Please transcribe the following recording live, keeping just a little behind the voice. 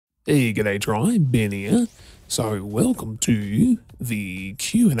Hey, g'day, Tribe. Ben here. So, welcome to the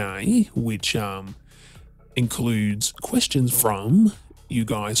Q&A, which includes questions from you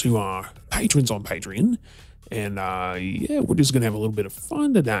guys who are patrons on Patreon. And yeah, we're just gonna have a little bit of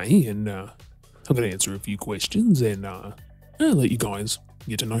fun today, and I'm gonna answer a few questions and I'll let you guys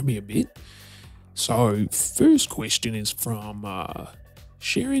get to know me a bit. So, first question is from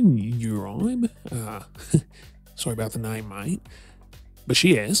Sharyn Uribe. Sorry about the name, mate. But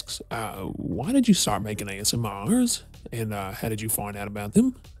she asks, why did you start making ASMRs? And how did you find out about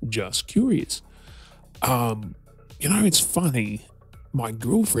them? Just curious. Um, it's funny. My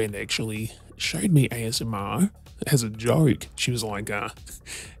girlfriend actually showed me ASMR as a joke. She was like,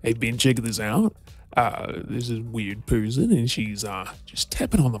 hey, Ben, check this out. There's this weird person, and she's just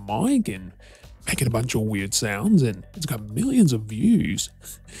tapping on the mic and making a bunch of weird sounds, and it's got millions of views.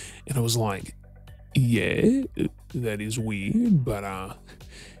 And I was like, yeah, that is weird, but I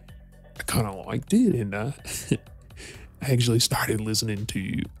kind of liked it, and I actually started listening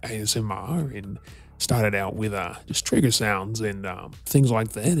to ASMR and started out with just trigger sounds and things like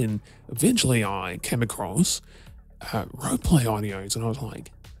that, and eventually I came across roleplay audios, and I was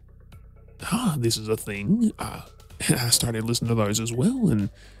like, this is a thing. And I started listening to those as well, and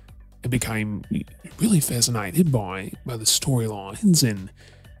I became really fascinated by the storylines and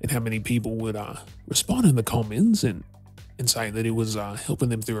how many people would respond in the comments and say that it was helping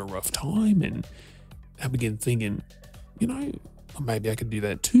them through a rough time. And I began thinking, maybe I could do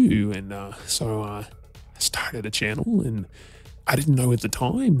that too. And so I started a channel, and I didn't know at the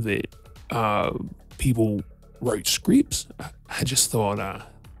time that people wrote scripts. I just thought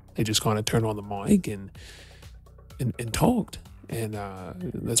they just kind of turned on the mic and talked. And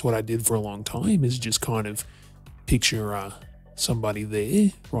that's what I did for a long time, is just kind of picture somebody there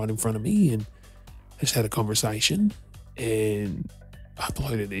right in front of me, and just had a conversation and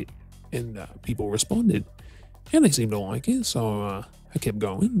uploaded it, and people responded, and they seemed to like it. So I kept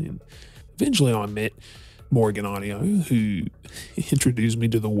going, and eventually I met Morgan Audio, who introduced me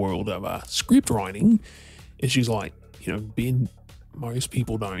to the world of script writing. And she's like, Ben, most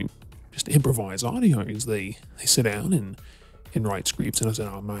people don't just improvise audios. They sit down and write scripts. And I said,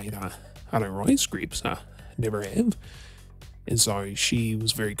 oh mate, I don't write scripts. I never have. And so she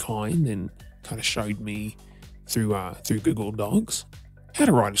was very kind and kind of showed me through Google Docs how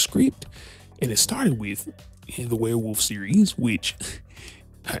to write a script. And it started with the werewolf series, which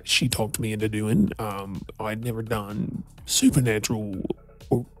she talked me into doing. I'd never done supernatural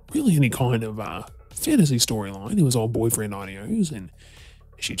or really any kind of fantasy storyline. It was all boyfriend audios, and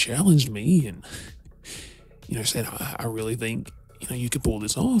she challenged me and said, I really think you could pull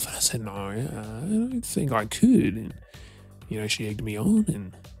this off. And I said, no, I don't think I could. And she egged me on,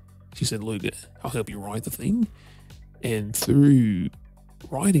 and she said, look, I'll help you write the thing. And through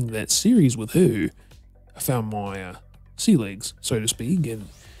writing that series with her, I found my sea legs, so to speak, and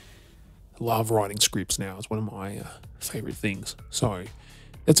love writing scripts now. It's one of my favorite things. So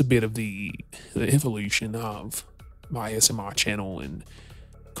that's a bit of the evolution of my ASMR channel, and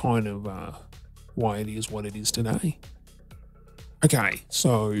kind of why it is what it is today. Okay,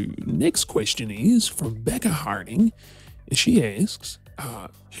 so next question is from Becca Harding. She asks,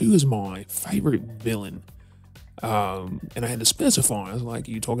 who is my favorite villain? And I had to specify. I was like,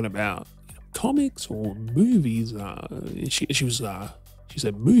 are you talking about comics or movies? She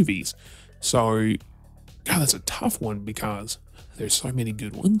said movies. So, God, that's a tough one because there's so many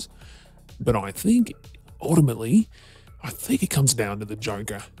good ones. But I think ultimately, it comes down to the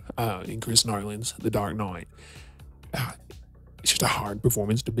Joker in Chris Nolan's The Dark Knight. It's just a hard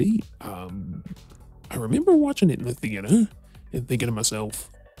performance to beat. I remember watching it in the theater and thinking to myself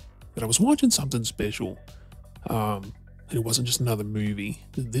that I was watching something special. And it wasn't just another movie.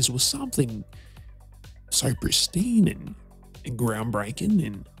 This was something so pristine and groundbreaking,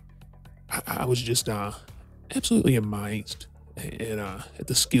 and I was just absolutely amazed at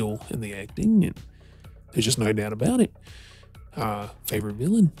the skill and the acting, and there's just no doubt about it. Favorite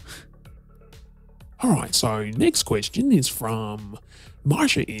villain? All right, so next question is from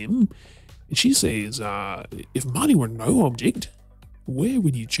Marcia M. And she says, if money were no object, where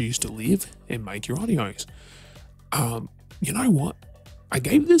would you choose to live and make your audios? You know what? I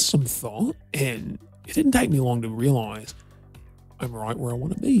gave this some thought, and it didn't take me long to realize I'm right where I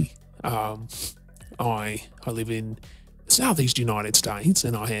want to be. I live in the Southeast United States,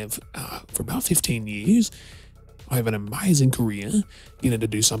 and I have, for about 15 years, I have an amazing career, getting to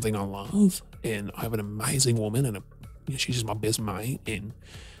do something I love, and I have an amazing woman, and she's just my best mate, and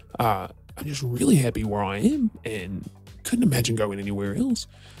I'm just really happy where I am, and couldn't imagine going anywhere else.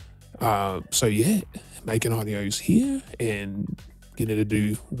 So yeah, making audios here and getting to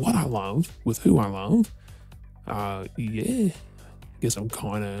do what I love with who I love. Yeah, guess I'm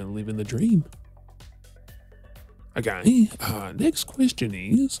kind of living the dream. Okay, next question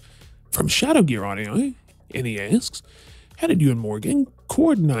is from Shadow Gear Audio, and he asks, how did you and Morgan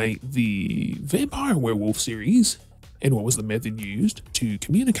coordinate the Vampire Werewolf series, and what was the method used to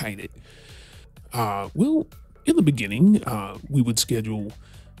communicate it? Well, in the beginning, we would schedule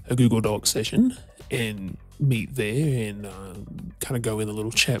a Google Doc session and meet there and kind of go in a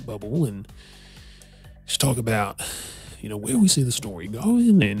little chat bubble and just talk about, where we see the story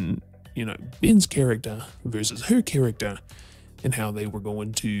going and, Ben's character versus her character and how they were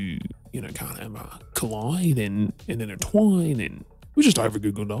going to, kind of collide and intertwine. And we just over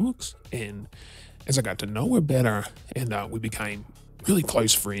Google Docs. And as I got to know her better and we became really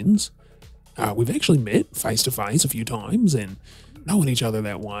close friends, we've actually met face to face a few times and knowing each other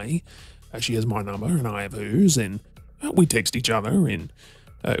that way. She has my number and I have hers, and we text each other. And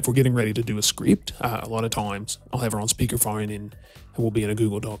if we're getting ready to do a script, a lot of times I'll have her on speakerphone and we'll be in a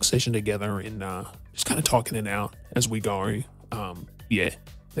Google Doc session together and just kind of talking it out as we go. Yeah,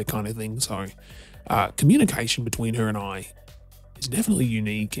 that kind of thing. So communication between her and I is definitely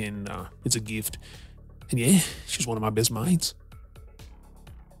unique and it's a gift. And yeah, she's one of my best mates.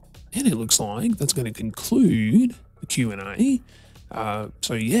 And it looks like that's going to conclude the Q&A.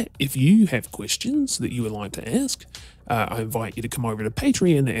 So yeah, if you have questions that you would like to ask, I invite you to come over to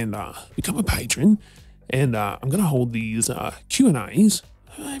Patreon and become a patron. And I'm going to hold these Q&As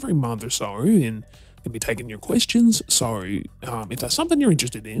every month or so, and I'll be taking your questions. So if that's something you're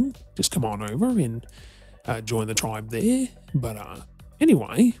interested in, just come on over and join the tribe there. But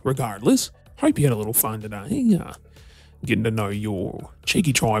anyway, regardless, hope you had a little fun today, getting to know your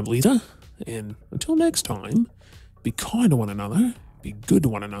cheeky tribe leader. And until next time, be kind to one another, be good to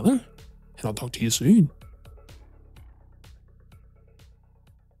one another, and I'll talk to you soon.